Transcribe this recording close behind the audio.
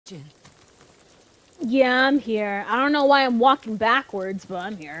Jin. Yeah, I'm here. I don't know why I'm walking backwards, but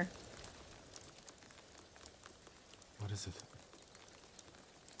I'm here. What is it?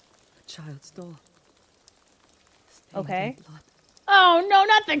 A child's doll. Okay. Blood. Oh no,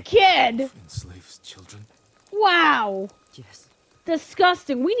 not the kid! Enslaves children? Wow! Yes.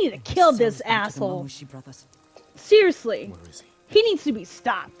 Disgusting. We need to kill this asshole. Seriously. Where is he? He needs to be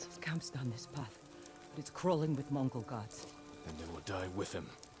stopped. It camps down this path, but it's crawling with Mongol gods. And they will die with him.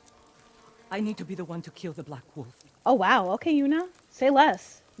 I need to be the one to kill the Black Wolf. Oh wow, okay, Yuna. Say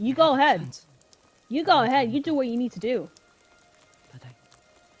less. You go ahead. You go ahead. You do what you need to do. But I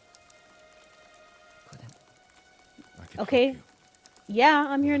couldn't. I can Okay. help you. Yeah,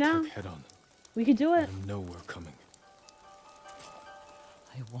 I'm here now. Head on. We could do Let it. him know we're coming.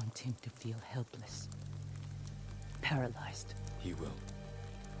 I want him to feel helpless. Paralyzed. He will.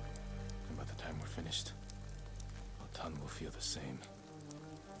 And by the time we're finished, Altan will feel the same.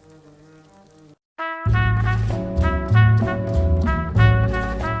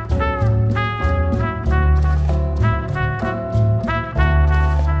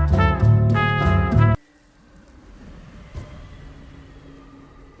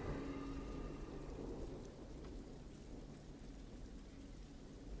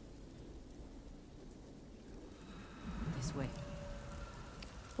 This way.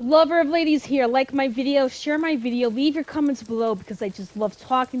 Lover of ladies here, like my video, share my video, leave your comments below because I just love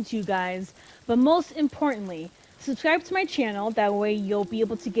talking to you guys. But most importantly, subscribe to my channel, that way you'll be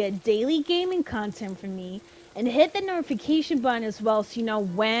able to get daily gaming content from me. And hit the notification button as well so you know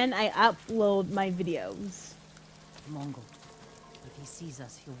when I upload my videos. Mongol. If he sees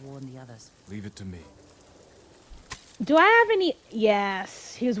us, he'll warn the others. Leave it to me. Do I have any...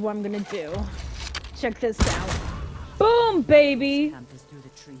 Yes, here's what I'm gonna do. Check this out. Boom, baby! Camp is through the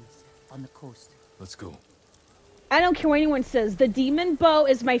trees, on the coast. Let's go. I don't care what anyone says. The demon bow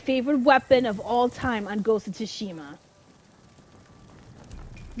is my favorite weapon of all time on Ghost of Tsushima.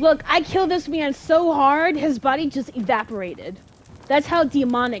 Look, I killed this man so hard, his body just evaporated. That's how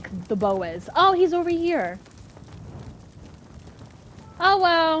demonic the bow is. Oh, he's over here. Oh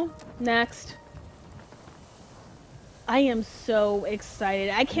well. Next. I am so excited.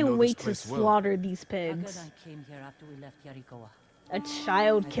 I can't wait to slaughter these pigs. Aga and I came here after we left Yarikawa. A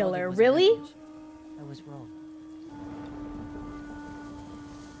child I thought killer, it was really? a village. I was wrong.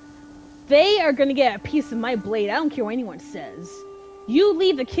 They are gonna get a piece of my blade. I don't care what anyone says. You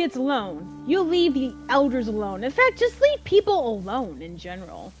leave the kids alone. You leave the elders alone. In fact, just leave people alone in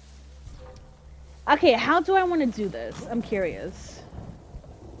general. Okay, how do I want to do this? I'm curious.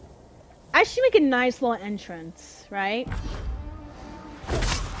 I should make a nice little entrance, right?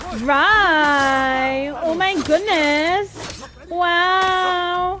 Right! Oh my goodness!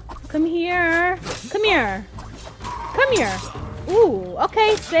 Wow! Come here! Come here! Come here! Ooh,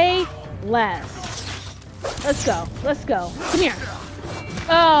 okay, say less. Let's go. Let's go. Come here.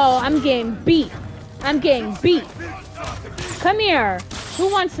 Oh, I'm getting beat. I'm getting beat. Come here.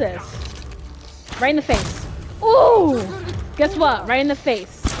 Who wants this? Right in the face. Ooh! Guess what? Right in the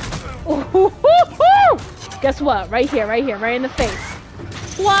face. Ooh! Guess what? Right here, right here, right in the face.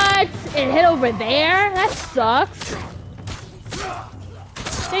 What? It hit over there? That sucks.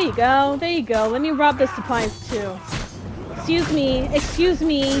 There you go. There you go. Let me rob the supplies too. Excuse me. Excuse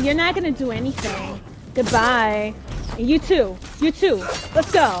me. You're not gonna do anything. Goodbye. And you too. You too.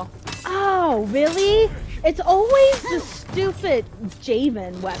 Let's go. Oh, really? It's always the stupid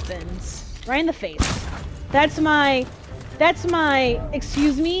Javen weapons. Right in the face. That's my,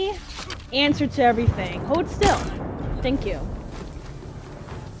 excuse me, answer to everything. Hold still. Thank you.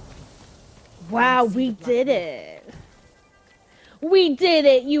 Wow, we did it. We did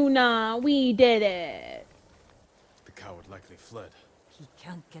it, Yuna. We did it. The coward likely fled. He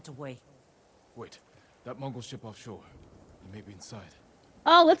can't get away. Wait, that Mongol ship offshore. He may be inside.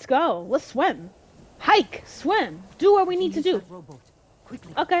 Oh, let's go. Let's swim. Hike, swim. Do what we need to do. That rowboat.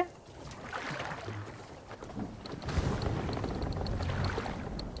 Quickly. Okay.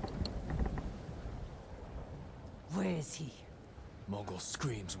 Where is he? Mongol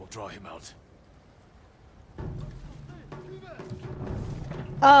screams will draw him out.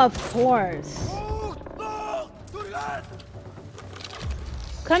 Of course.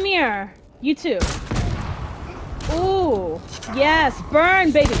 Come here. You too. Ooh. Yes.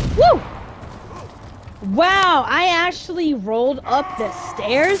 Burn, baby. Woo! Wow, I actually rolled up the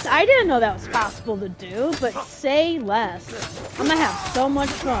stairs. I didn't know that was possible to do, but say less. I'm gonna have so much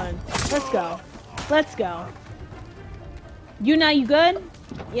fun. Let's go. Let's go. Yuna, you good?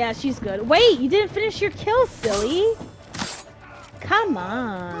 Yeah, she's good. Wait, you didn't finish your kill, silly. Come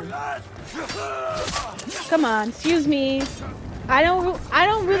on. Come on, excuse me. I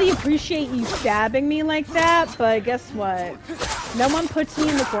don't really appreciate you stabbing me like that, but guess what? No one puts me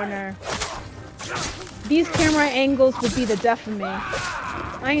in the corner. These camera angles would be the death of me.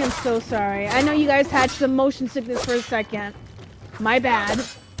 I am so sorry. I know you guys had some motion sickness for a second. My bad.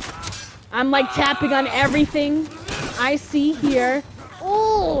 I'm like tapping on everything I see here.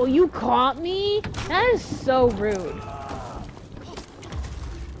 Oh, you caught me? That is so rude.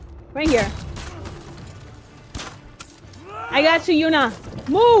 Right here. I got you, Yuna.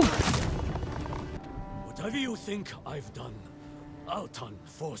 Move! Whatever you think I've done, Altan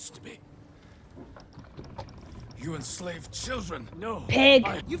forced me. You enslaved children. No. Pig.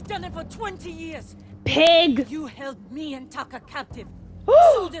 You've done it for 20 years. Pig! You held me and Taka captive.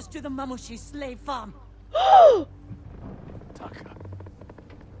 Sold us to the Mamushi slave farm. Taka.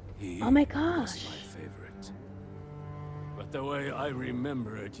 He Oh my was gosh. my favorite. But the way I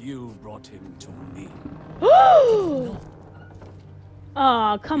remember it, you brought him to me.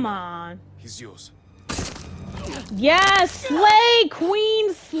 Oh, come on. He's yours. Yes! Slay!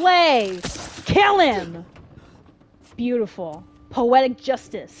 Queen slay! Kill him! Beautiful. Poetic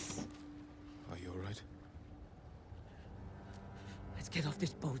justice. Are you alright? Let's get off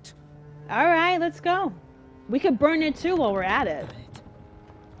this boat. Alright, let's go. We could burn it too while we're at it. Burn it.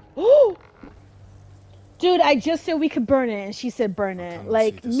 Oh! Dude, I just said we could burn it, and she said burn it. can't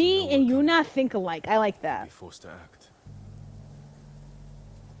Like, see this me and and no one Yuna think alike. I like Be that. forced to act.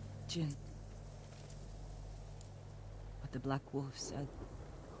 Jin. What the Black Wolf said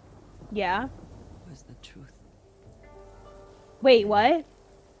Yeah? was the truth. Wait, what?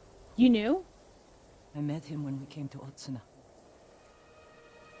 You knew? I met him when we came to Otsuna.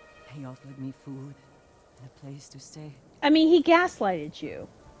 He offered me food and a place to stay. I mean, he gaslighted you.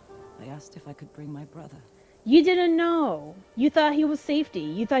 I asked if I could bring my brother. You didn't know. You thought he was safety.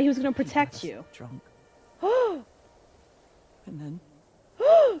 You thought he was gonna He protect was you. Drunk. And then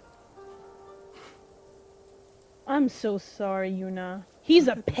I'm so sorry, Yuna. He's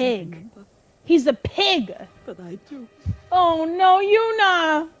a Taka doesn't pig. remember, He's a pig. but I do. Oh no,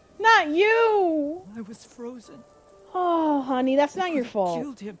 Yuna! Not you! I was frozen. Oh, honey, that's not your Could've fault.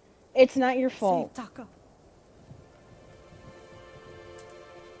 Killed him. It's not your Save fault. Taka.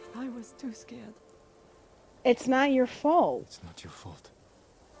 I was too scared. It's not your fault. It's not your fault.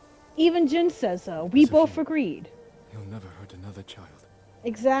 Even Jin says so. We As if both you- agreed. He'll never hurt another child.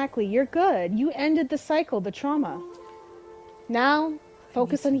 Exactly. You're good. You ended the cycle, the trauma. Now,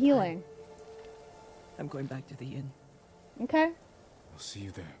 focus on some time. healing. I'm going back to the inn. Okay? I'll see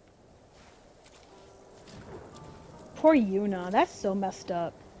you there. Poor Yuna. That's so messed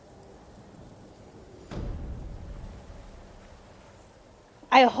up.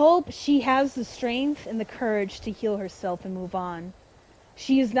 I hope she has the strength and the courage to heal herself and move on.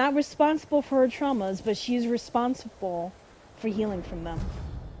 She is not responsible for her traumas, but she is responsible for healing from them.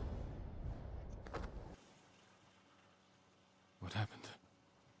 What happened?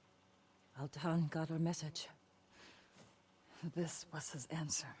 Altan got our message. This was his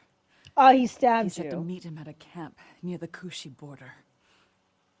answer. Oh, he He stabbed said to you. meet him at a camp near the Kushi border.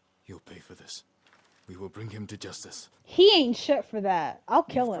 You'll pay for this. We will bring him to justice. He ain't shit for that. I'll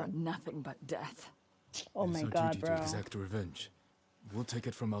kill You've brought him. nothing but death. Oh It is my our god, duty bro. to exact revenge. We'll take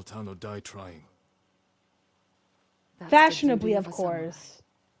it from Altan or die trying. That's the Fashionably, duty of a samurai. course.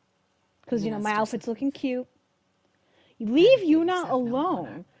 Because, you know, Yuna's my just outfit's a- looking cute. Leave Ladies Yuna have no alone.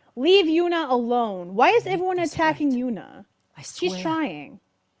 honor. Leave Yuna alone. Why is Make everyone this attacking right. Yuna? I She's swear. trying.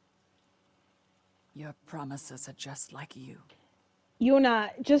 Your promises are just like you. Yuna,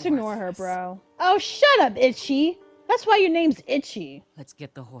 just ignore her, Worthless. bro. Oh, shut up, Itchy. That's why your name's Itchy. Let's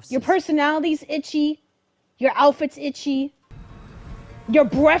get the horses. Your personality's itchy. Your outfit's itchy. Your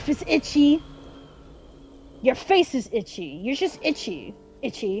breath is itchy. Your face is itchy. You're just itchy.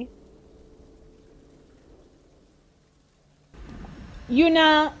 Itchy.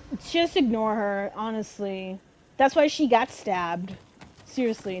 Yuna, just ignore her, honestly. That's why she got stabbed.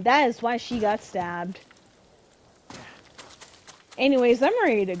 Seriously, that is why she got stabbed. Anyways, I'm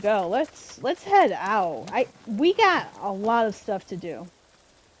ready to go. Let's head out. We got a lot of stuff to do.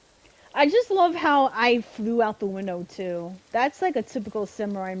 I just love how I flew out the window too. That's like a typical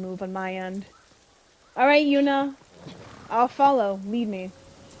samurai move on my end. Alright, Yuna. I'll follow. Lead me.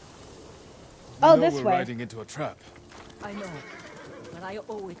 Oh, You know this we're way. riding into a trap. I know, but I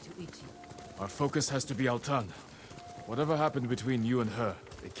owe it to Ichi. Our focus has to be Altan. Whatever happened between you and her,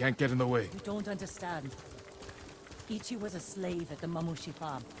 it can't get in the way. You don't understand. Ichi was a slave at the Mamushi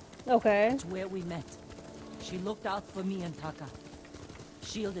farm. Okay. It's where we met. She looked out for me and Taka.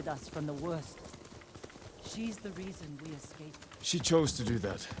 Shielded us from the worst. She's the reason we escaped. She chose to do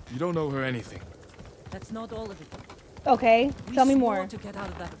that. You don't owe her anything. That's not all of it. Okay, We tell me swore more. to get out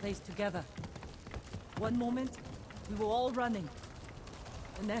of that place together. One moment, we were all running.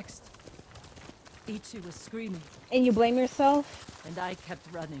 The next, Ichi was screaming, And you blame yourself? and I kept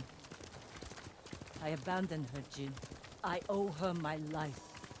running. I abandoned her, Jin. I owe her my life.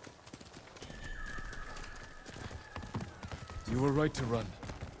 You were right to run.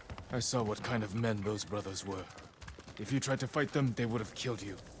 I saw what kind of men those brothers were. If you tried to fight them, they would have killed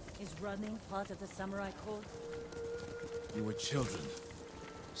you. Is running part of the samurai code? You were children.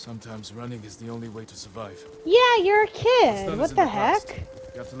 Sometimes running is the only way to survive. Yeah, you're a What's kid. done What is in the past. heck?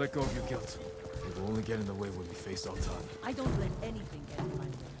 You have to let go of your guilt. It will only get in the way when we face Altan. I don't let anything get in my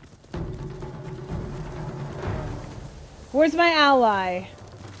way. Where's my ally?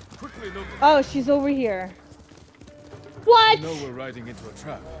 Quickly look. Oh, she's over here. What? You know we're riding into a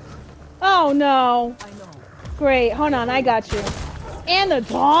trap. Oh no. I know. Great, hold on, I got you. And the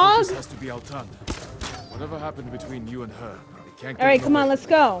dog? This has to be Altan. Whatever happened between you and her, it can't get Alright, in come the on, way. let's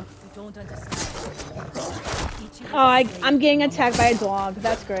go. You don't understand. Ichi was Oh, a slave I'm getting to the attacked by a dog.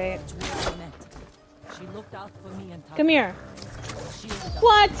 That's great. That's what I meant. She looked out for me and Taka. Come here. Shielded us from the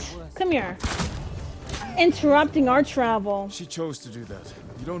What? worst. Come here. Interrupting our travel. She chose to do that.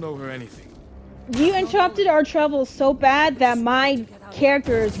 You don't owe her anything. You interrupted our travel so bad that my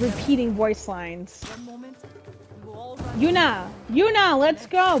character is repeating voice lines. One moment, we were all running. Yuna, let's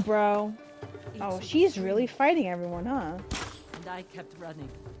go, bro. Ichi Oh, was she's screaming, really fighting everyone, huh? And I kept running.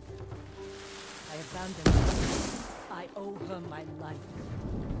 I abandoned her. I owe her my life.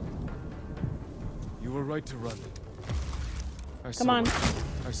 You were right to run. Come on.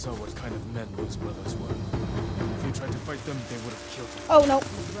 I saw what kind of men those brothers were. If you tried to fight them, they would have killed you. Oh, no.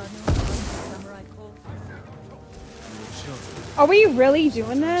 Is running part of the samurai code? You were children. Are we really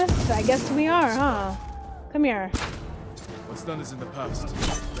doing this? I guess we are, huh? Come here. What's done is in the past. You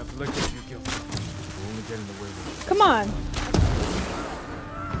have to let go of your guilt. It will only get in the way when Come on.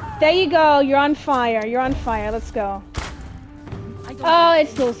 There you go. You're on fire. You're on fire. Let's go. I don't Oh,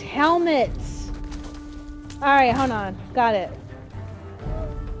 it's those helmets. Alright, hold on. Got it.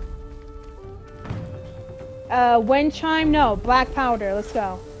 Wind chime? No, black powder. Let's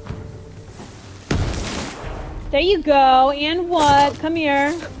go. There you go. And what? Come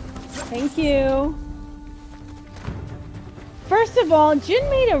here. Thank you. First of all, Jin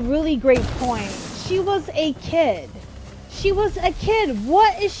made a really great point. She was a kid. She was a kid.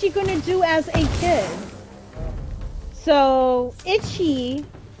 What is she gonna do as a kid? So, Ichi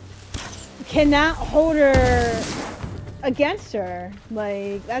cannot hold her against her.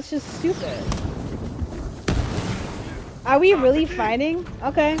 Like, that's just stupid. Are we really fighting?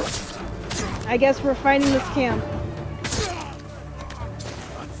 Okay. I guess we're fighting this camp.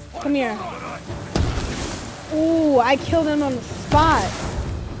 Come here. Ooh, I killed him on the spot.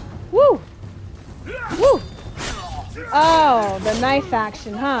 Woo! Woo! Oh, the knife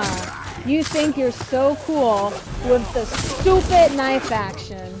action, huh? You think you're so cool with the stupid knife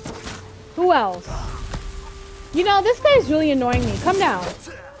action. Who else? You know, this guy's really annoying me. Come down.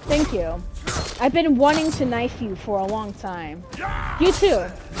 Thank you. I've been wanting to knife you for a long time. You too.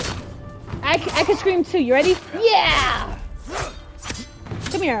 I could scream too. You ready? Yeah!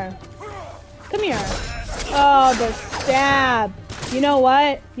 Come here. Come here. Oh, the stab. You know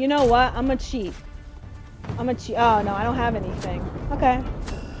what? You know what? I'm gonna cheat. I'm gonna cheat. Oh, no, I don't have anything. Okay.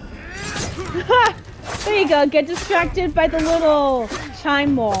 There you go. Get distracted by the little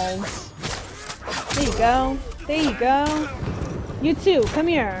chime molds. There you go. There you go. You too. Come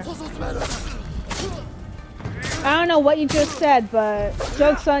here. I don't know what you just said, but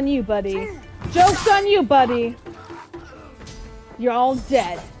joke's on you, buddy. Joke's on you, buddy. You're all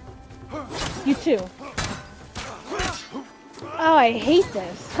dead. You too. Oh, I hate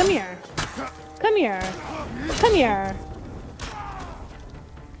this. Come here. Come here. Come here.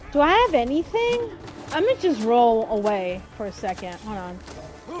 Do I have anything? I'm gonna just roll away for a second. Hold on.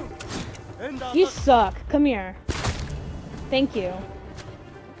 You suck. Come here. Thank you.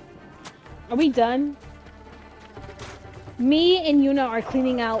 Are we done? Me and Yuna are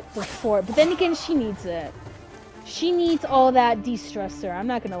cleaning out the fort, but then again, she needs it. She needs all that de-stressor, I'm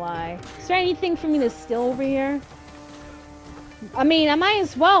not gonna lie. Is there anything for me to steal over here? I mean, I might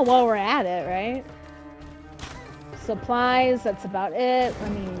as well while we're at it, right? Supplies, that's about it.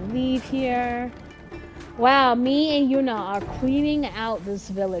 Let me leave here. Wow, me and Yuna are cleaning out this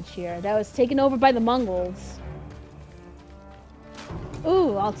village here that was taken over by the Mongols.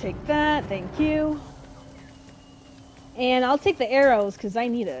 Ooh, I'll take that, thank you. And I'll take the arrows because I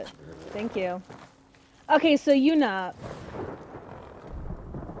need it. Thank you. Okay, so Yuna.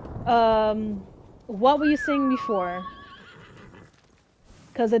 What were you saying before?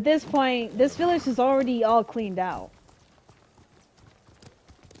 Because at this point, this village is already all cleaned out.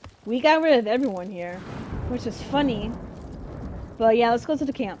 We got rid of everyone here, which is funny. But yeah, let's go to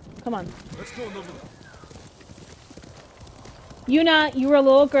the camp. Come on. Let's go, Nobu. You were a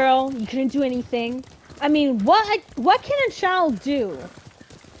little girl. You couldn't do anything. I mean, what can a child do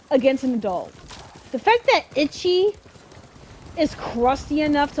against an adult? The fact that Ichi is crusty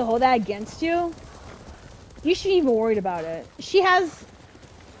enough to hold that against you, you shouldn't even worried about it. She has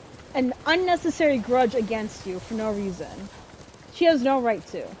an unnecessary grudge against you for no reason. She has no right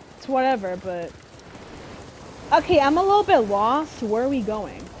to. It's whatever, but... Okay, I'm a little bit lost. Where are we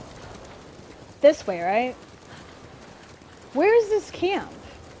going? This way, right? Where is this camp?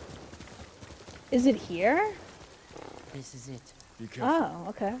 Is it here? This is it. Be careful. Oh,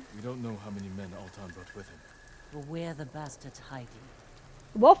 okay. We don't know how many men Altan brought with him. But where the bastard's hiding?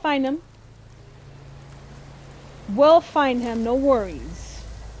 We'll find him. We'll find him, no worries.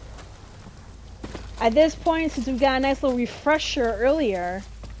 At this point, since we got a nice little refresher earlier,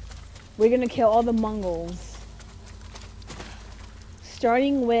 we're gonna kill all the Mongols.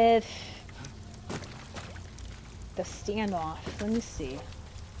 Starting with the standoff. Let me see.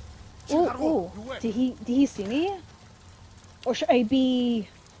 Ooh, ooh. Did he see me? Or should I be...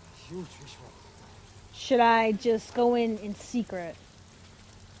 Should I just go in secret?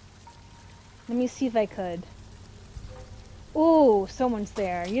 Let me see if I could. Ooh, someone's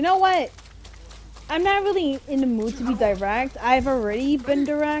there. You know what? I'm not really in the mood to be direct. I've already been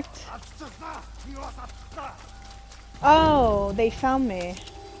direct. Oh, they found me.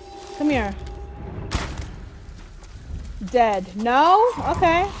 Come here. Dead. No?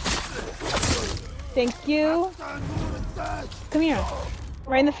 Okay. Thank you. Come here.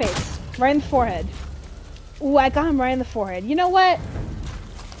 Right in the face. Right in the forehead. Ooh, I got him right in the forehead. You know what?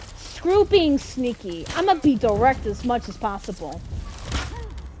 Screw being sneaky. I'm gonna be direct as much as possible.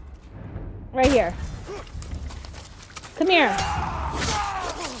 Right here. Come here.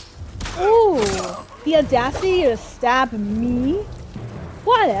 Ooh, the audacity to stab me?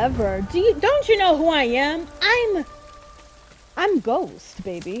 Whatever. Don't you know who I am? I'm Ghost,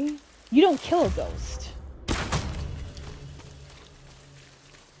 baby. You don't kill a ghost.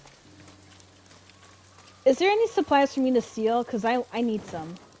 Is there any supplies for me to steal? Because I need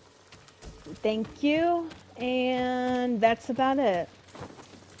some. Thank you. And that's about it.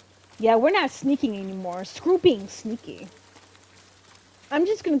 Yeah, we're not sneaking anymore. Screw being sneaky. I'm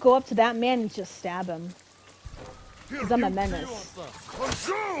just gonna go up to that man and just stab him. Because I'm a menace.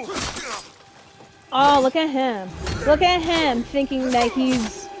 Oh, look at him. Look at him thinking that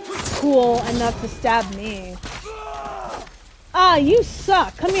he's cool enough to stab me. Ah, you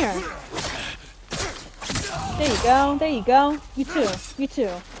suck. Come here. There you go. There you go. You too. You too.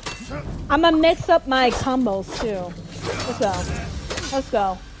 I'm gonna mix up my combos too. Let's go. Let's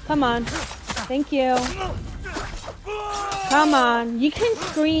go. Come on. Thank you. Come on. You can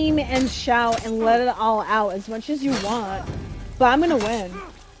scream and shout and let it all out as much as you want. But I'm gonna win.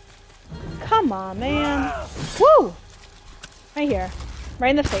 Come on, man. Woo! Right here.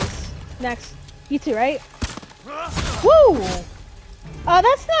 Right in the face. Next. You too, right? Woo! Oh,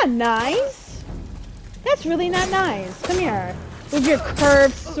 that's not nice. That's really not nice. Come here. With your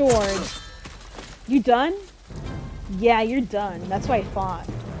curved sword. You done? Yeah, you're done. That's why I fought.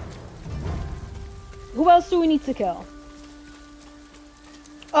 Who else do we need to kill?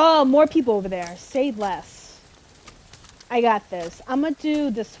 Oh, more people over there. Say less. I got this. I'm gonna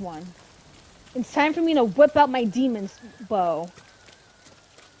do this one. It's time for me to whip out my demon's bow.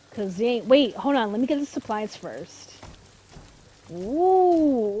 Cause they ain't... Wait, hold on. Let me get the supplies first.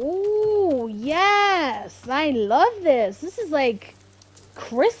 Ooh, yes. I love this. This is like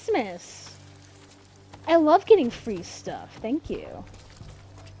Christmas. I love getting free stuff. Thank you.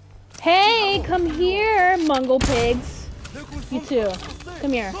 Hey, come here, Mongol pigs. You too.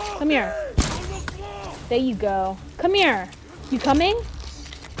 Come here. Come here. There you go. Come here. You coming?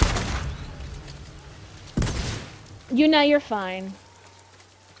 You know you're fine.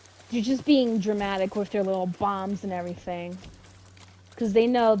 You're just being dramatic with their little bombs and everything. Because they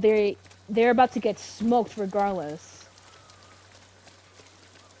know they're about to get smoked regardless.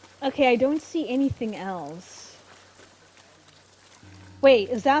 Okay, I don't see anything else. Wait,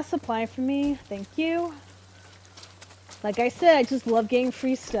 is that a supply for me? Thank you. Like I said, I just love getting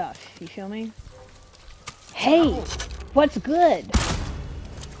free stuff. You feel me? Hey, what's good?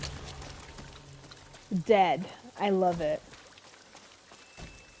 Dead. I love it.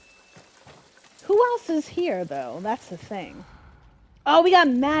 Who else is here, though? That's the thing. Oh, we got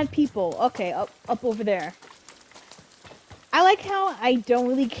mad people. Okay, up over there. I like how I don't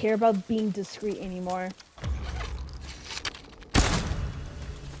really care about being discreet anymore.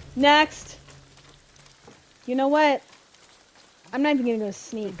 Next. You know what? I'm not even gonna go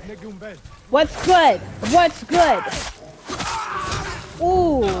sneak. What's good? What's good?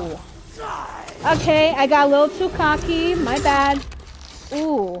 Ooh. Okay, I got a little too cocky. My bad.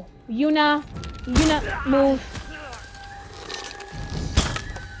 Ooh. Yuna, move.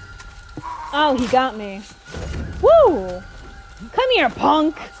 Oh, he got me. Woo! Come here,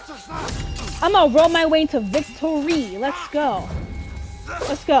 punk. I'm gonna roll my way to victory. Let's go.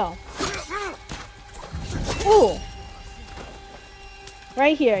 Let's go. Ooh.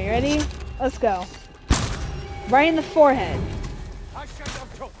 Right here, you ready? Let's go. Right in the forehead.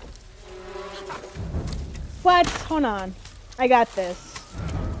 What? Hold on. I got this.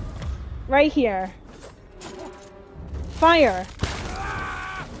 Right here. Fire.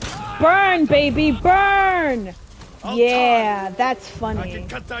 Burn, baby, burn! Yeah, that's funny. I can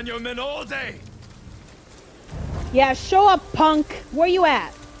cut down your men all day. Yeah, show up, punk. Where you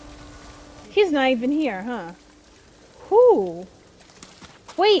at? He's not even here, huh? Whoo.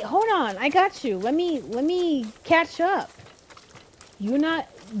 Wait, hold on. I got you. Let me catch up. Yuna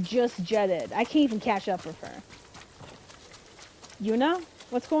just jetted. I can't even catch up with her. Yuna?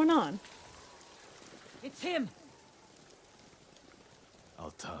 What's going on? It's him!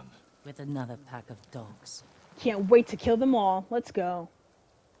 Altan. With another pack of dogs. Can't wait to kill them all. Let's go.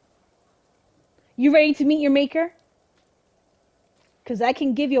 You ready to meet your maker? Because I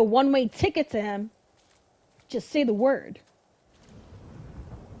can give you a one-way ticket to him. Just say the word.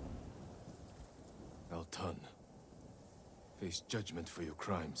 Altan. Face judgment for your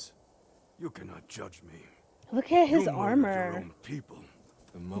crimes. You cannot judge me. Look at his You murdered your armor. own people.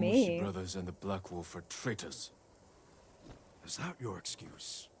 The Mamushi brothers and the Black Wolf are traitors. Is that your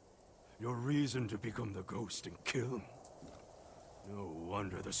excuse? Your reason to become the ghost and kill? No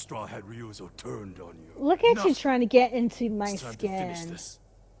wonder the Straw Hat Ryuzo turned on you. Look at you trying to get into my It's time to finish skin. this.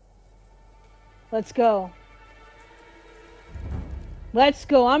 Let's go. Let's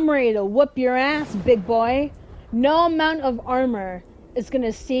go. I'm ready to whoop your ass, big boy. No amount of armor is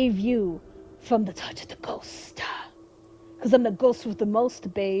gonna save you from the touch of the ghost. Because I'm the ghost with the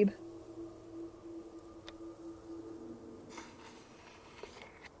most, babe.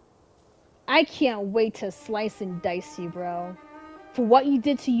 I can't wait to slice and dice you, bro. For what you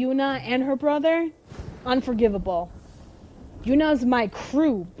did to Yuna and her brother, unforgivable. Yuna's my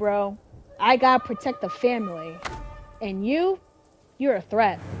crew, bro. I gotta protect the family. And you're a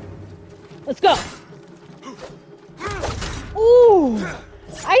threat. Let's go. Ooh,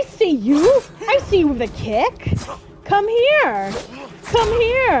 I see you. I see you with a kick. Come here. Come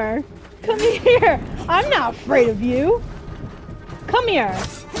here. Come here. I'm not afraid of you. Come here.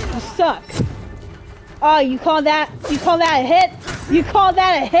 You suck. Oh, you call that a hit? You call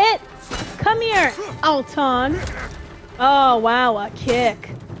that a hit? Come here, Altan. Oh, wow, a kick.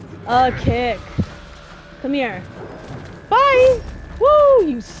 A kick. Come here. Bye. Woo,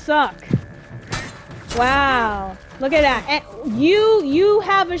 you suck. Wow. Look at that. And you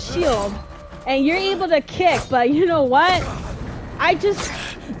have a shield and you're able to kick, but you know what? I just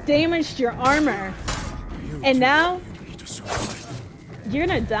damaged your armor. And now you're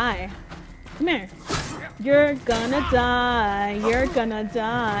gonna die. Come here. You're gonna die. You're gonna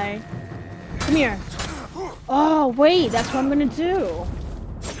die. Come here. Oh, wait. That's what I'm gonna do.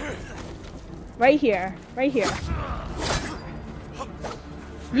 Right here. Right here.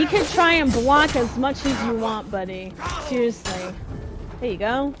 You can try and block as much as you want, buddy. Seriously. There you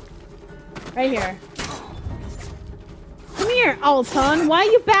go. Right here. Come here, Altan. Why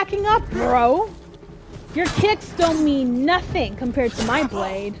are you backing up, bro? Your kicks don't mean nothing compared to my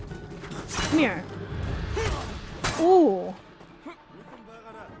blade. Come here. Ooh.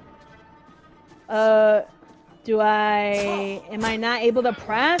 Am I not able to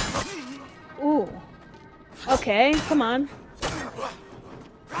press? Ooh. Okay, come on.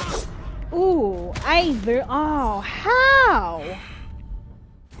 Ooh, oh, how?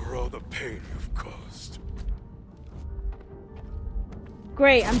 For all the pain you've caused.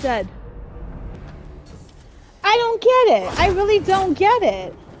 Great, I'm dead. I don't get it. I really don't get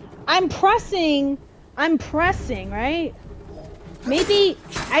it. I'm pressing, right? Maybe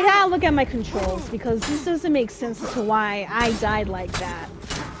I gotta look at my controls because this doesn't make sense as to why I died like that.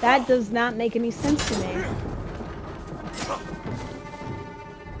 That does not make any sense to me.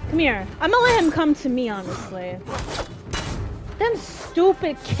 Come here. I'm gonna let him come to me, honestly. Them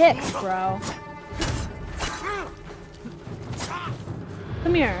stupid kicks, bro.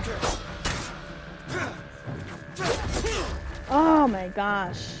 Come here. Oh my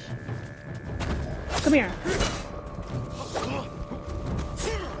gosh. Come here.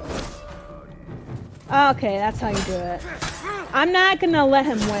 Okay, that's how you do it. I'm not gonna let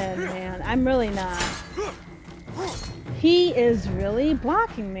him win, man. I'm really not. He is really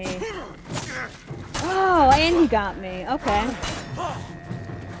blocking me. Oh, and he got me. Okay.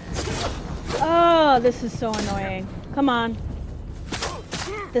 Oh, this is so annoying. Come on.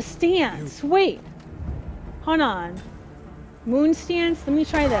 The stance. Wait. Hold on. Moon stance? Let me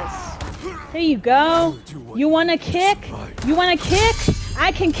try this. There you go. You wanna kick? You wanna kick?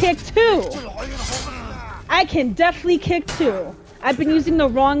 I can kick too. I can definitely kick too. I've been using the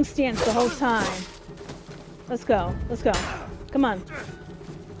wrong stance the whole time. Let's go. Let's go. Come on.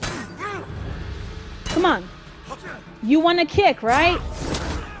 Come on. You wanna kick, right?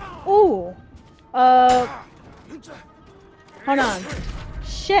 Ooh. Hold on.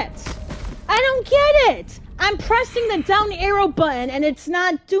 Shit. I don't get it! I'm pressing the down arrow button and it's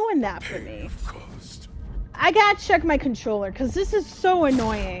not doing that for me. I gotta check my controller because this is so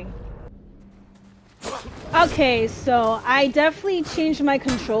annoying. Okay, so I definitely changed my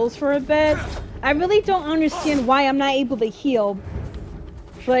controls for a bit. I really don't understand why I'm not able to heal,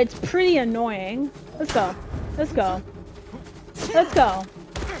 but it's pretty annoying. Let's go. Let's go. Let's go.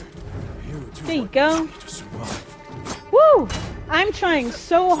 There you go. Woo! I'm trying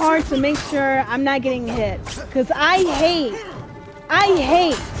so hard to make sure I'm not getting hit. Because I hate.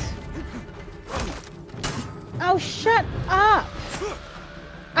 Oh, shut up.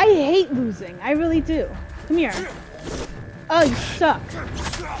 I hate losing. I really do. Come here. Oh, you suck.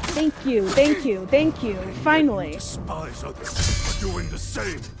 Thank you. Thank you. Thank you. Finally. Despise others for doing the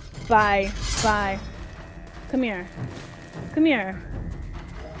same. Bye. Bye. Come here. Come here.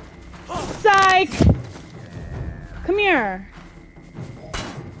 Psych! Come here.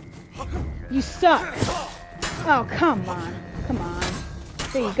 You suck. Oh, come on. Come on.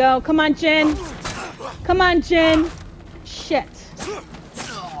 There you go. Come on, Jin. Come on, Jin. Shit.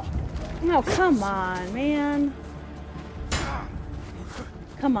 Oh, come on, man.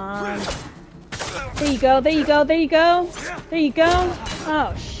 Come on. There you go. There you go. There you go. There you go.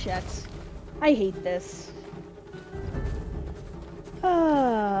 Oh, shit. I hate this.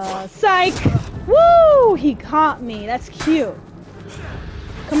 Psych! Woo! He caught me. That's cute.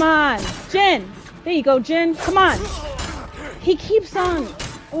 Come on. Jin! There you go, Jin. Come on. He keeps on.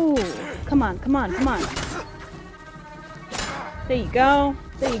 Ooh. Come on, come on, come on. There you go.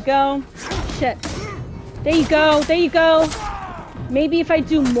 There you go. Shit. There you go. There you go. Maybe if I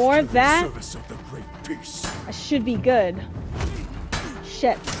do more of that, I should be good.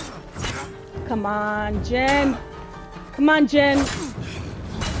 Shit. Come on, Jin. Come on, Jin.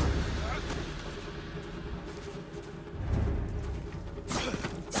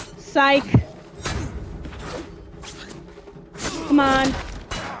 Psych. Come on.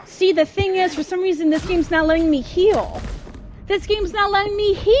 See, the thing is, for some reason, this game's not letting me heal. This game's not letting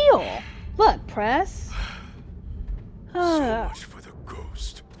me heal. Look, press. So much for the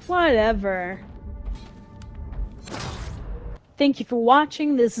ghost. Whatever. Thank you for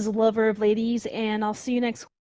watching. This is Lover of Ladies, and I'll see you next week.